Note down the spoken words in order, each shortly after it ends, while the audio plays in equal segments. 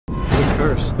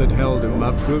curse that held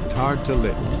Uma proved hard to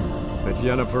lift, but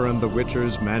Yennefer and the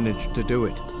Witchers managed to do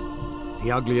it.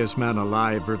 The ugliest man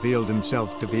alive revealed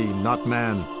himself to be not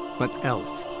man, but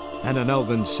elf, and an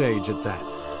elven sage at that.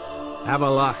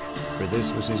 Avalach, for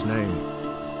this was his name,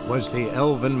 was the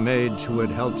elven mage who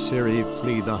had helped Ciri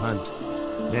flee the hunt,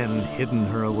 then hidden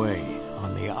her away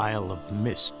on the Isle of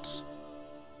Mists.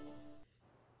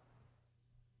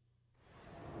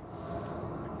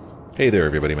 Hey there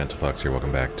everybody, Mental Fox here,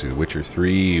 welcome back to The Witcher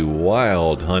 3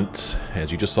 Wild Hunt.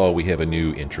 As you just saw, we have a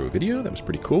new intro video, that was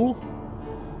pretty cool.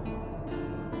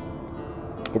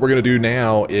 What we're going to do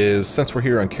now is, since we're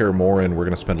here on Kaer Morhen, we're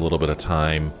going to spend a little bit of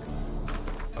time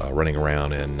running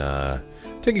around and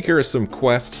taking care of some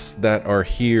quests that are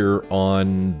here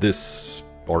on this,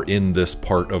 or in this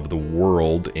part of the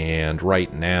world. And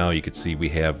right now you can see we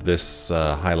have this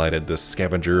highlighted, this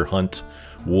Scavenger Hunt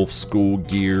Wolf School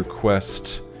Gear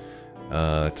quest.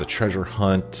 It's a treasure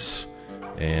hunt,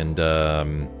 and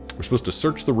we're supposed to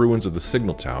search the ruins of the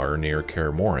signal tower near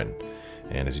Kaer Morhen.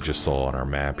 And as you just saw on our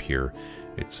map here,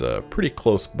 it's pretty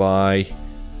close by.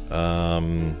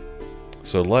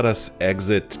 So let us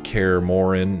exit Kaer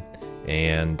Morhen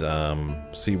and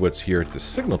see what's here at the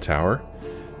signal tower,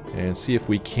 and see if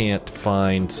we can't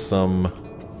find some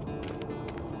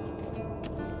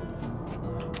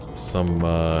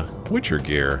Witcher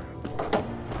gear.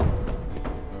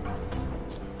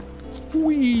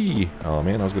 Whee! Oh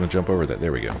man, I was going to jump over that.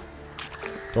 There we go.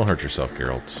 Don't hurt yourself,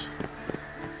 Geralt.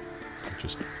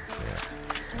 Just,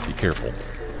 yeah, be careful.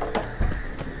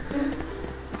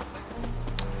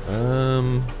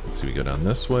 Let's see, we go down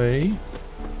this way.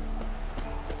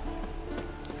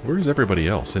 Where's everybody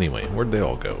else anyway? Where'd they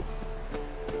all go?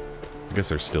 I guess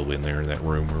they're still in there in that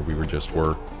room where we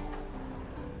were.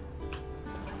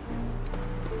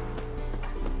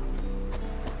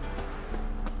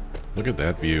 Look at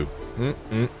that view.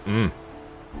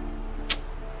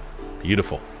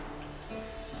 Beautiful.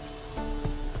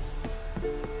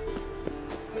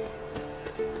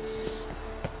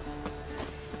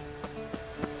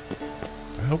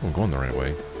 I hope I'm going the right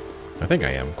way. I think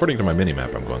I am. According to my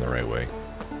minimap, I'm going the right way.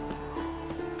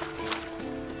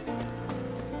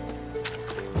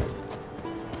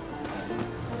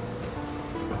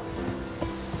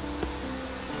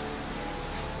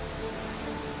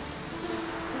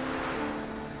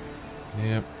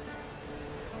 Yep.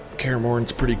 Kaer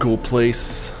Morhen's a pretty cool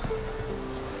place.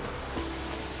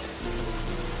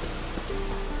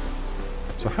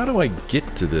 So how do I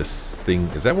get to this thing?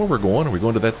 Is that where we're going? Are we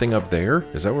going to that thing up there?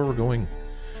 Is that where we're going?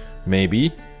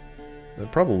 Maybe.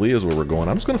 That probably is where we're going.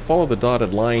 I'm just going to follow the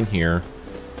dotted line here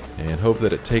and hope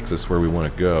that it takes us where we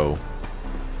want to go,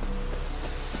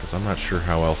 because I'm not sure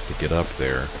how else to get up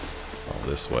there. Oh,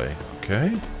 this way.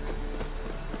 Okay.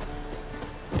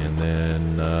 And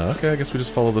then, okay, I guess we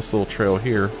just follow this little trail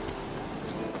here.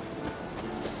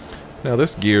 Now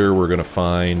this gear we're going to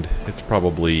find, it's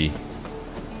probably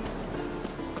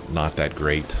not that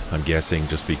great, I'm guessing,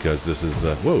 just because this is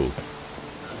a, whoa.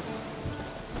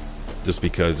 Just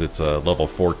because it's a level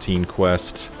 14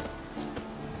 quest.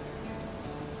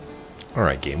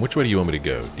 Alright game, which way do you want me to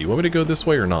go? Do you want me to go this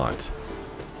way or not?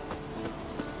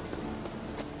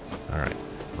 Alright,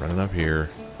 running up here.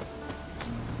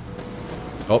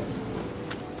 Oh.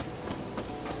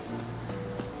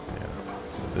 Yeah.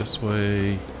 So this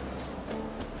way.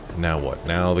 Now what?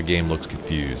 Now the game looks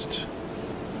confused.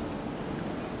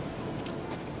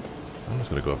 I'm just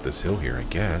gonna go up this hill here, I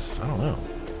guess. I don't know.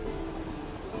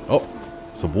 Oh,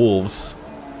 some wolves.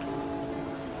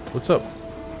 What's up?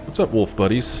 What's up, wolf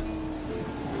buddies?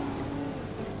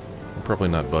 I'm probably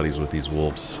not buddies with these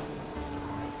wolves.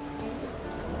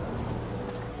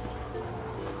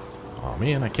 Oh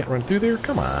man, I can't run through there?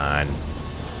 Come on.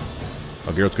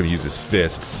 Oh, Geralt's gonna use his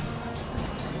fists.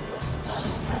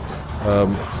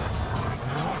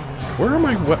 Where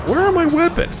are my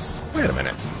weapons? Wait a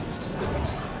minute.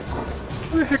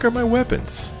 Where the heck are my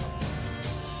weapons?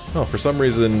 Oh, for some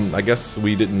reason, I guess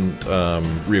we didn't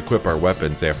re-equip our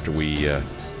weapons after we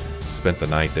spent the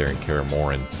night there in Kaer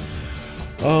Morhen.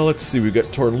 Oh, let's see. We've got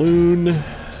Torloon,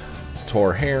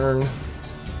 Torhern,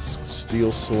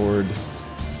 Steel Sword.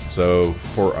 So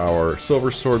for our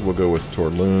silver sword, we'll go with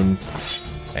Torloon,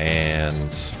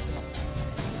 and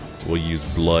we'll use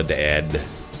Blood Ed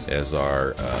as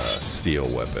our steel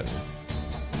weapon.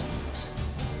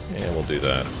 And we'll do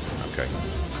that. Okay.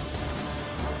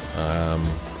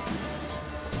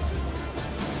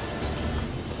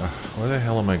 Where the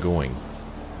hell am I going?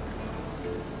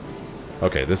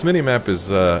 Okay, this mini-map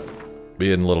is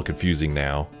being a little confusing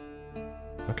now.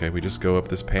 Okay, we just go up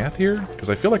this path here? Because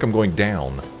I feel like I'm going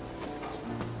down.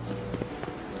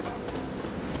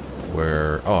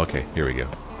 Where... Oh, okay. Here we go.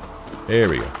 There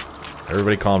we go.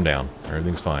 Everybody calm down.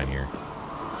 Everything's fine here.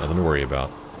 Nothing to worry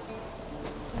about.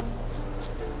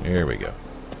 There we go.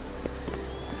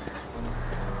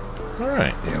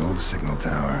 Alright. The old signal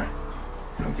tower.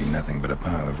 It'll be nothing but a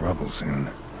pile of rubble soon.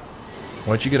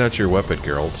 Why'd you get out your weapon,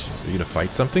 Geralt? Are you gonna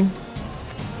fight something?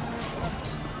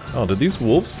 Oh, did these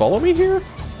wolves follow me here?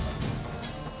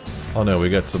 Oh no, we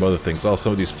got some other things. Oh,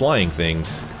 some of these flying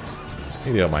things.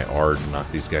 Maybe I got my Aard and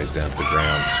knock these guys down to the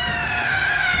ground.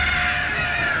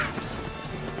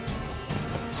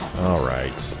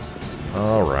 Alright.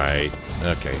 Alright.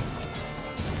 Okay.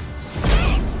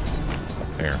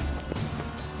 There.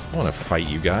 I want to fight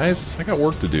you guys. I got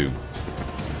work to do.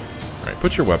 Alright,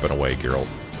 put your weapon away, Geralt.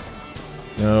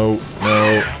 No,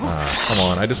 no. Come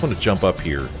on, I just want to jump up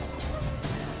here.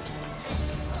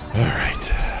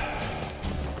 Alright.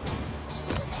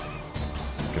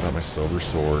 Get out my silver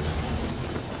sword.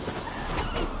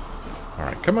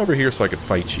 Alright, come over here so I can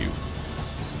fight you.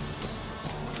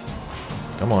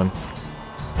 Come on.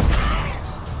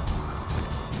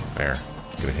 There.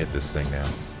 I'm gonna hit this thing now.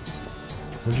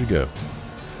 Where'd you go?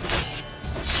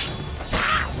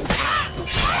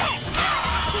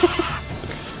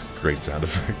 Great sound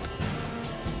effect.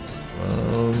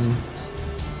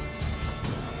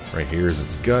 Right here is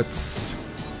its guts.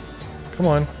 Come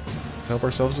on. Let's help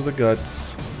ourselves with the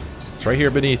guts. It's right here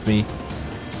beneath me.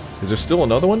 Is there still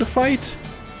another one to fight?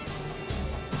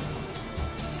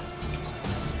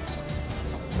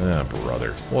 Ah,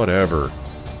 brother. Whatever.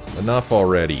 Enough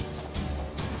already.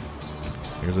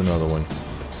 Here's another one.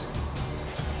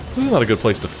 This is not a good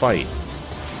place to fight.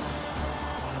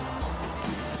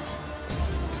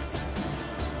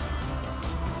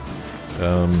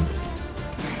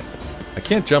 I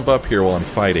can't jump up here while I'm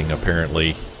fighting,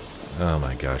 apparently. Oh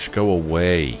my gosh, go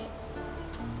away.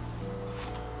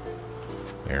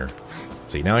 There.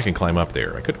 See, now I can climb up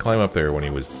there. I could climb up there when he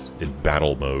was in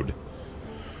battle mode.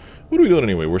 What are we doing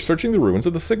anyway? We're searching the ruins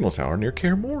of the signal tower near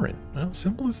Kaer Morhen. Well,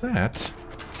 simple as that.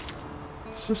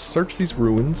 Let's just search these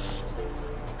ruins.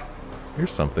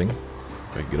 Here's something.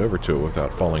 If I can get over to it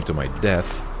without falling to my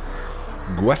death.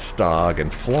 Gwestog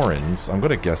and Florins. I'm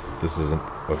going to guess that this isn't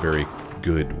a very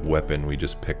good weapon we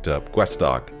just picked up.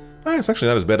 Gwestog. It's actually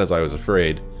not as bad as I was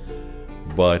afraid.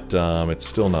 But it's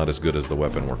still not as good as the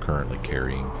weapon we're currently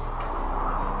carrying.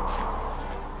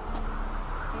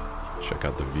 Let's check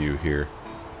out the view here.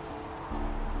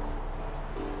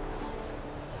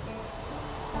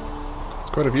 It's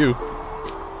quite a view.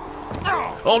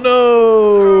 Oh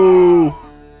no!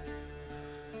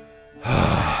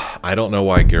 I don't know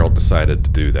why Geralt decided to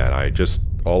do that.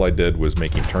 All I did was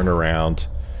make him turn around,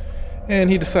 and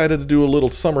he decided to do a little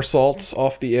somersault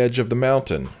off the edge of the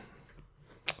mountain.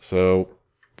 So,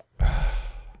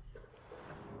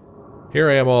 here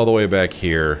I am all the way back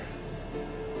here.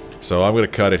 So I'm going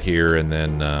to cut it here and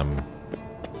then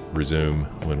resume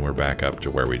when we're back up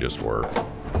to where we just were.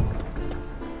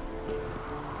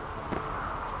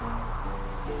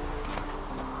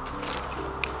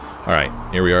 Alright,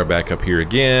 here we are back up here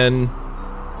again.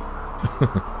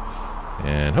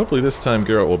 And hopefully this time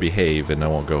Geralt will behave and I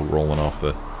won't go rolling off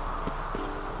the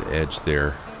edge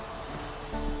there.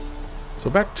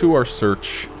 So back to our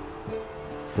search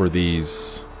for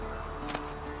these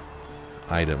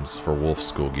items for wolf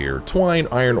school gear. Twine,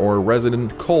 iron ore,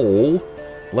 resin, coal,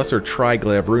 lesser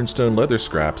triglav, runestone, leather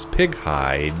scraps, pig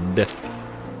hide.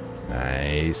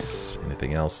 Nice.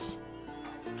 Anything else?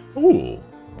 Ooh.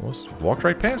 Almost walked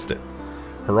right past it.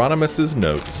 Hieronymus's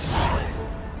notes.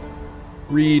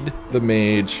 Read the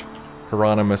mage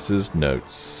Hieronymus's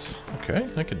notes. Okay,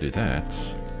 I could do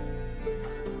that.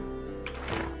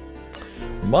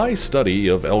 My study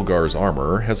of Elgar's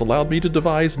armor has allowed me to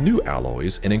devise new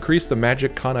alloys and increase the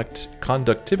magic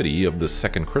conductivity of the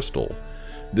second crystal.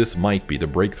 This might be the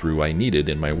breakthrough I needed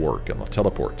in my work on the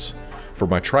teleport. For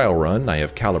my trial run, I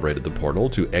have calibrated the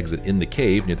portal to exit in the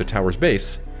cave near the tower's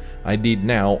base. I need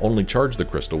now only charge the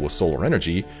crystal with solar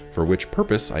energy, for which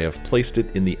purpose I have placed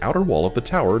it in the outer wall of the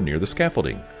tower near the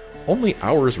scaffolding. Only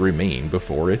hours remain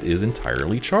before it is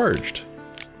entirely charged.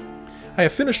 I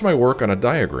have finished my work on a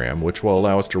diagram which will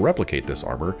allow us to replicate this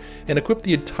armor and equip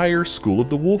the entire School of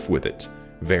the Wolf with it.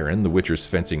 Varen, the Witcher's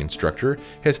fencing instructor,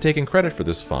 has taken credit for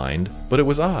this find, but it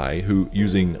was I who,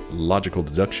 using logical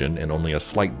deduction and only a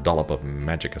slight dollop of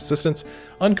magic assistance,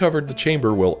 uncovered the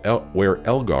chamber where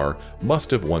Elgar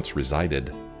must have once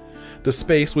resided. The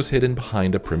space was hidden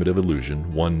behind a primitive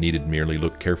illusion, one needed merely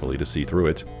look carefully to see through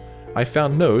it. I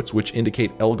found notes which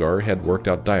indicate Elgar had worked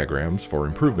out diagrams for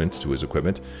improvements to his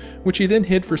equipment, which he then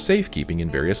hid for safekeeping in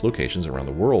various locations around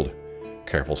the world.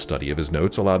 Careful study of his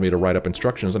notes allowed me to write up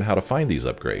instructions on how to find these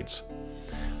upgrades.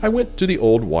 I went to the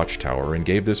old watchtower and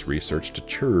gave this research to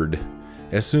Churd.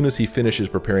 As soon as he finishes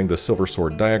preparing the silver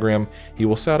sword diagram, he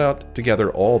will set out to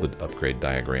gather all the upgrade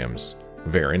diagrams.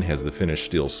 Varen has the finished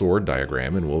steel sword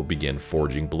diagram and will begin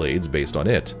forging blades based on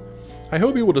it. I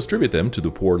hope he will distribute them to the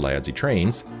poor lads he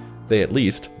trains. They at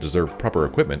least deserve proper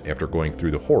equipment after going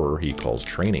through the horror he calls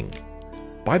training.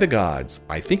 By the gods,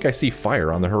 I think I see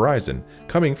fire on the horizon,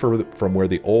 coming from where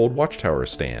the old watchtower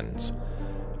stands.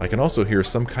 I can also hear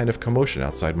some kind of commotion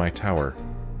outside my tower.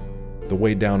 The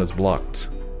way down is blocked.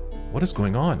 What is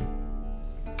going on?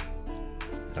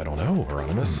 I don't know,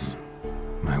 Hieronymus.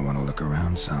 Might want to look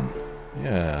around some.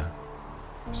 Yeah.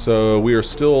 So we are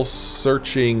still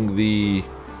searching the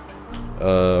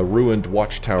ruined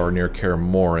watchtower near Kaer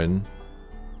Morhen.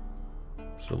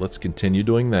 So let's continue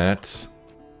doing that.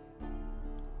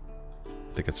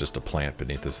 I think it's just a plant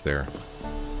beneath us there.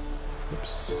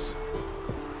 Oops.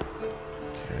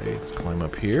 Okay, let's climb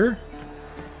up here.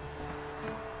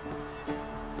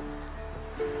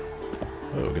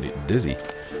 Oh, I'm getting dizzy.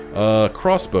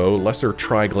 Crossbow, lesser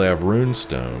triglav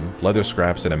runestone, leather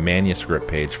scraps, and a manuscript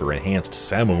page for enhanced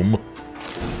samum.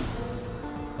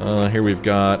 Here we've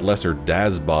got lesser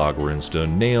Dazbog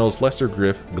runestone, nails, lesser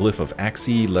glyph of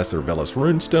Axie, lesser Velis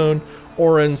runestone,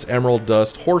 orens, emerald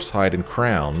dust, horsehide, and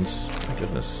crowns. My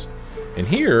goodness. And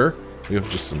here we have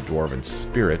just some dwarven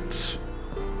spirit.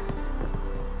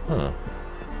 Huh.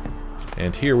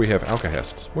 And here we have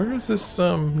Alcahest. Where is this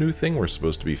new thing we're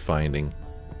supposed to be finding?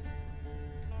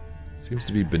 Seems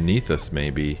to be beneath us,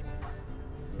 maybe.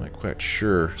 I'm not quite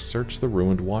sure. Search the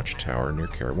ruined watchtower near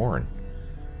Kaer Morhen.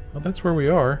 Well, that's where we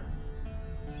are.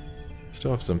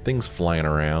 Still have some things flying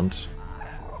around.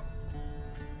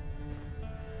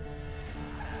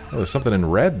 Oh, there's something in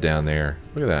red down there.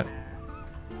 Look at that.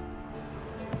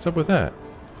 What's up with that?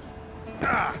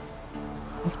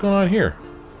 What's going on here?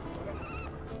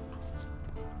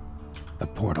 A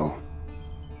portal.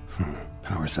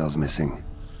 Power cell's missing.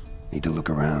 Need to look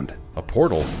around. A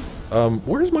portal?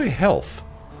 Where's my health?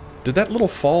 Did that little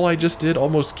fall I just did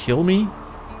almost kill me?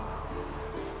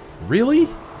 Really?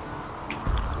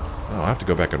 Oh, I'll have to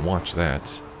go back and watch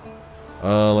that.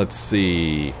 Let's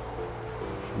see.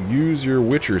 Use your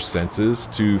Witcher senses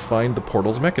to find the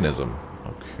portal's mechanism.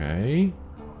 Okay.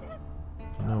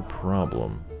 No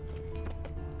problem.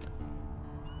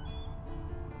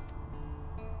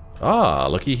 Ah,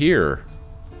 looky here.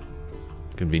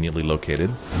 Conveniently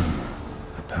located.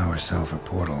 A power cell for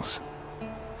portals.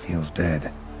 Feels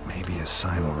dead. Maybe a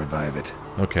sign will revive it.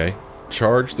 Okay.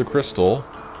 Charge the crystal.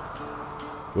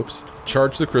 Whoops.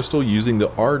 Charge the crystal using the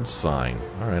Aard sign.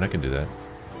 Alright, I can do that.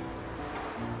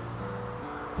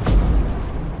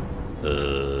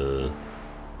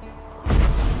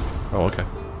 Oh, okay.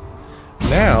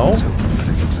 Now...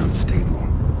 It's unstable.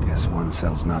 Guess one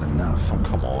cell's not enough. Oh,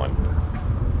 come on.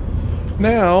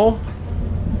 Now...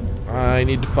 I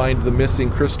need to find the missing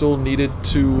crystal needed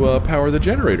to power the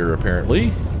generator,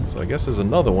 apparently. So I guess there's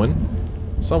another one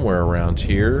somewhere around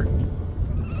here.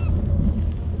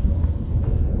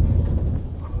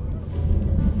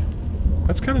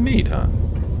 That's kind of neat, huh?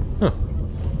 Huh.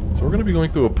 So we're going to be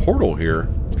going through a portal here.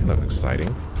 It's kind of exciting.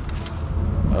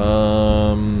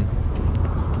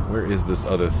 Where is this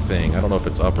other thing? I don't know if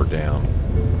it's up or down.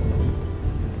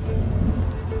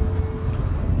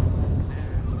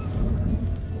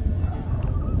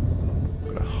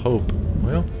 Hope.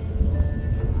 Well,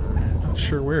 not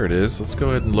sure where it is. Let's go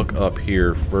ahead and look up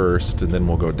here first, and then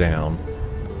we'll go down.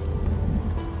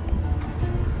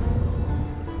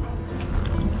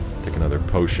 Take another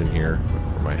potion here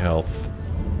for my health.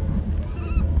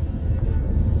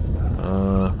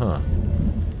 Huh.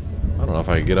 I don't know if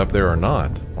I can get up there or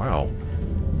not. Wow.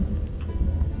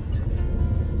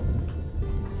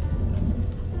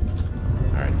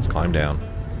 Alright, let's climb down.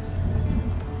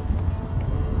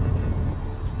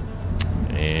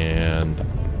 And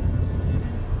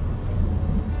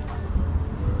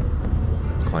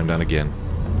let's climb down again.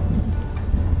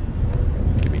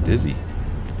 Get me dizzy.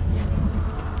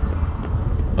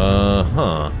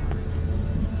 Huh.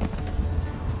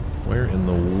 Where in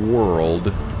the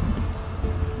world?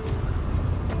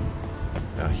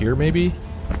 Out here, maybe?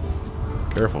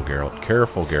 Careful, Geralt.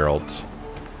 Careful, Geralt.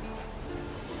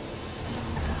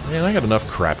 Man, I got enough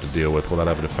crap to deal with without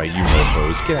having to fight you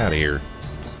mofos. Get out of here.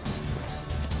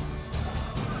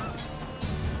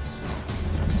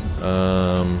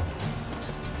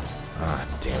 Ah,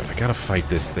 damn it. I gotta fight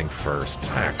this thing first.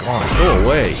 Ah, go on, go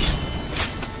away.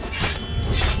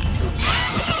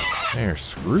 There,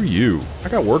 screw you. I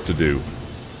got work to do.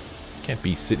 Can't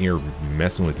be sitting here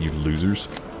messing with you losers.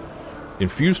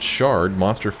 Infused shard,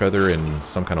 monster feather, and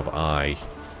some kind of eye.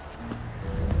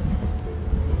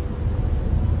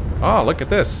 Ah, look at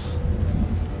this.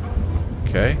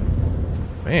 Okay.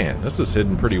 Man, this is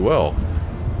hidden pretty well.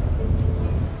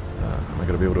 Am I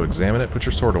going to be able to examine it? Put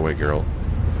your sword away, Geralt.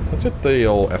 Let's hit the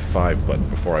old F5 button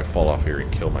before I fall off here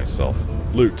and kill myself.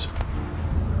 Loot.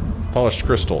 Polished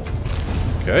crystal.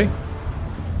 Okay.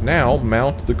 Now,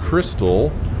 mount the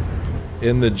crystal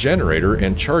in the generator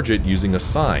and charge it using a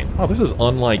sign. Oh, this is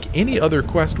unlike any other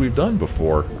quest we've done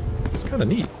before. It's kind of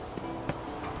neat.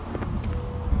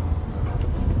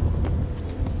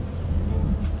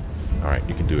 Alright,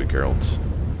 you can do it, Geralt.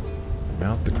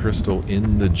 Mount the crystal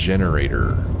in the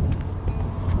generator.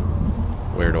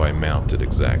 Where do I mount it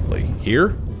exactly?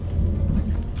 Here?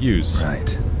 Use.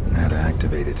 Right. Now to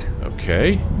activate it.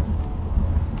 Okay.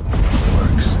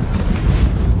 Works.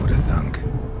 Who would have thunk?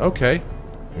 Okay.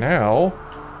 Now,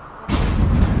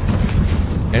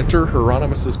 enter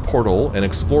Hieronymus's portal and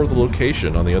explore the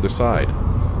location on the other side.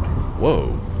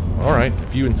 Whoa. Alright,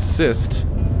 if you insist.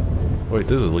 Wait,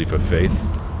 this is a leap of faith.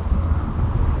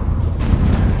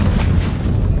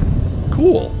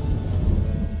 Cool.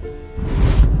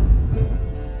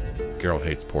 Geralt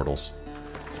hates portals.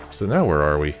 So now where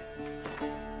are we?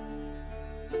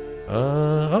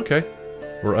 Okay.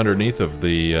 We're underneath of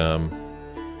the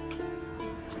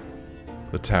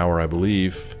tower, I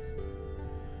believe.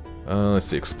 Let's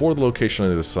see. Explore the location on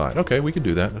the other side. Okay, we can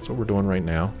do that. That's what we're doing right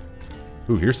now.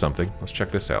 Ooh, here's something. Let's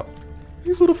check this out.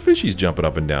 These little fishies jumping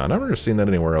up and down. I've never seen that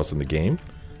anywhere else in the game.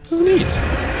 This is neat.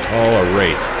 Oh, a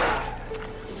wraith.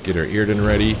 Let's get our Earden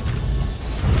ready.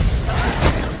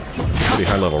 Pretty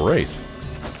high level wraith.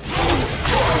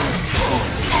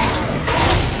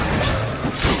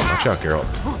 Watch out, Geralt.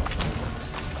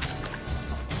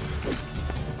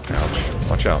 Ouch.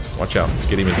 Watch out. Watch out. Let's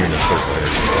get him in here in this circle here.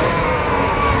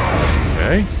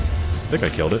 Okay. I think I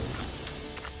killed it.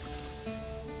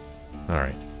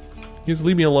 Alright. You just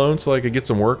leave me alone so I could get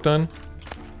some work done?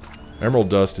 Emerald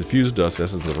dust, diffused dust,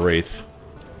 this is the wraith.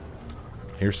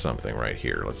 Here's something right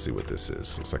here. Let's see what this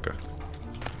is. Looks like a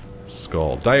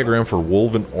skull. Diagram for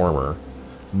wolven armor.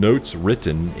 Notes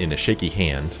written in a shaky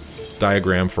hand.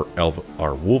 Diagram for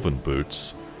wolven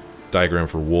boots. Diagram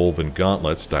for wolven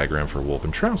gauntlets. Diagram for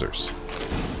wolven trousers.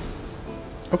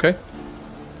 Okay.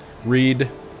 Read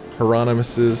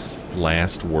Hieronymus's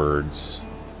last words.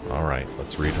 Alright,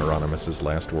 let's read Hieronymus's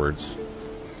last words.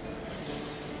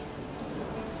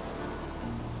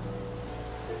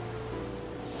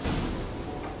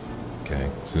 Okay,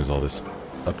 as soon as all this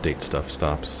update stuff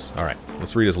stops. Alright,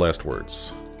 let's read his last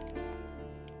words.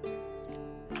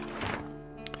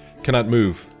 Cannot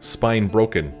move. Spine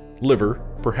broken. Liver,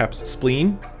 perhaps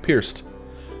spleen, pierced.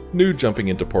 New jumping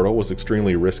into portal was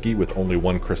extremely risky with only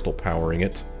one crystal powering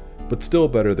it, but still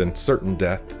better than certain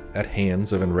death at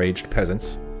hands of enraged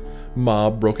peasants.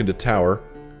 Mob broke into tower,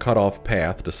 cut off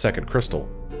path to second crystal.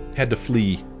 Had to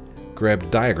flee. Grabbed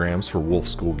diagrams for wolf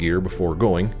school gear before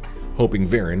going, hoping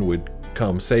Varen would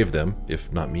come save them,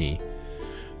 if not me.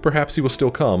 Perhaps he will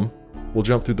still come. We'll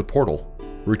jump through the portal.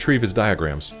 Retrieve his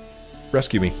diagrams.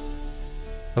 Rescue me.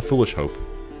 A foolish hope.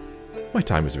 My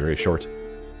time is very short.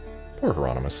 Poor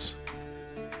Hieronymus.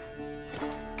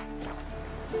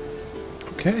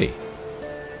 Okay.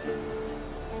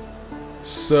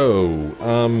 So,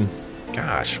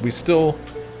 gosh, we still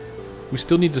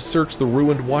need to search the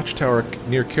ruined watchtower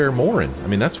near Kaer Morhen. I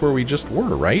mean, that's where we just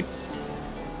were, right?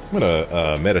 I'm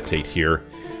gonna meditate here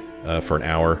for an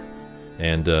hour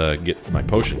and get my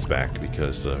potions back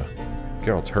because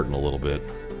Geralt's hurting a little bit.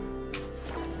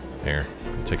 There,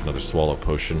 I'll take another swallow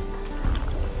potion.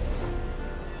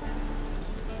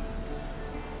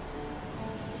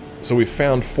 So we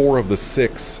found 4 of the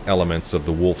 6 elements of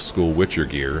the Wolf School Witcher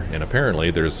gear, and apparently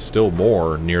there's still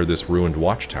more near this ruined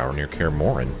watchtower near Kaer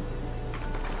Morhen.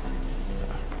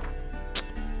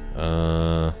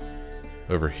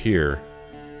 Over here.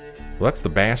 Well, that's the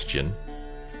bastion.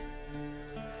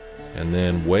 And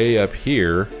then way up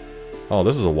here... Oh,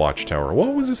 this is a watchtower.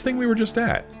 What was this thing we were just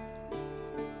at?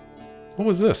 What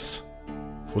was this?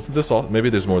 Wasn't this all... Maybe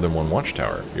there's more than one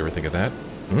watchtower. You ever think of that?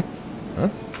 Huh?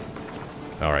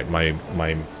 Alright,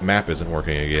 my map isn't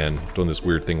working again. It's doing this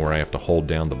weird thing where I have to hold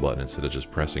down the button instead of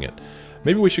just pressing it.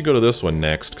 Maybe we should go to this one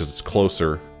next, because it's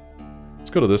closer. Let's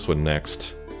go to this one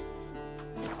next.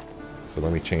 So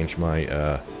let me change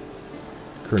my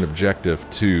current objective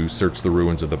to search the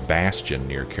ruins of the bastion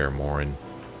near Kaer Morhen.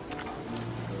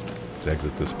 Let's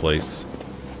exit this place.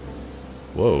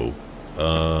 Whoa.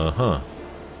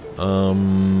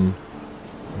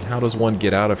 How does one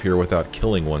get out of here without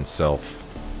killing oneself?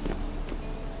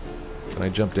 Can I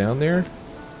jump down there?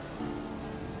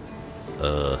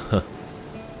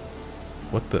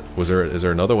 What the... is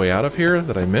there another way out of here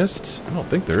that I missed? I don't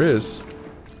think there is.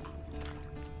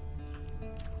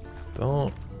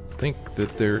 Don't think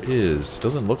that there is.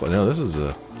 Doesn't look like... No, this is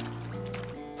a...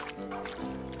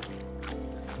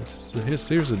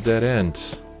 Here's a dead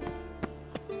end.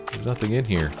 There's nothing in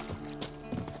here.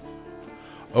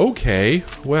 Okay,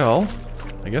 well,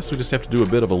 I guess we just have to do a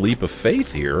bit of a leap of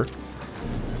faith here.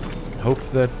 Hope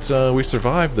that we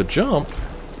survive the jump.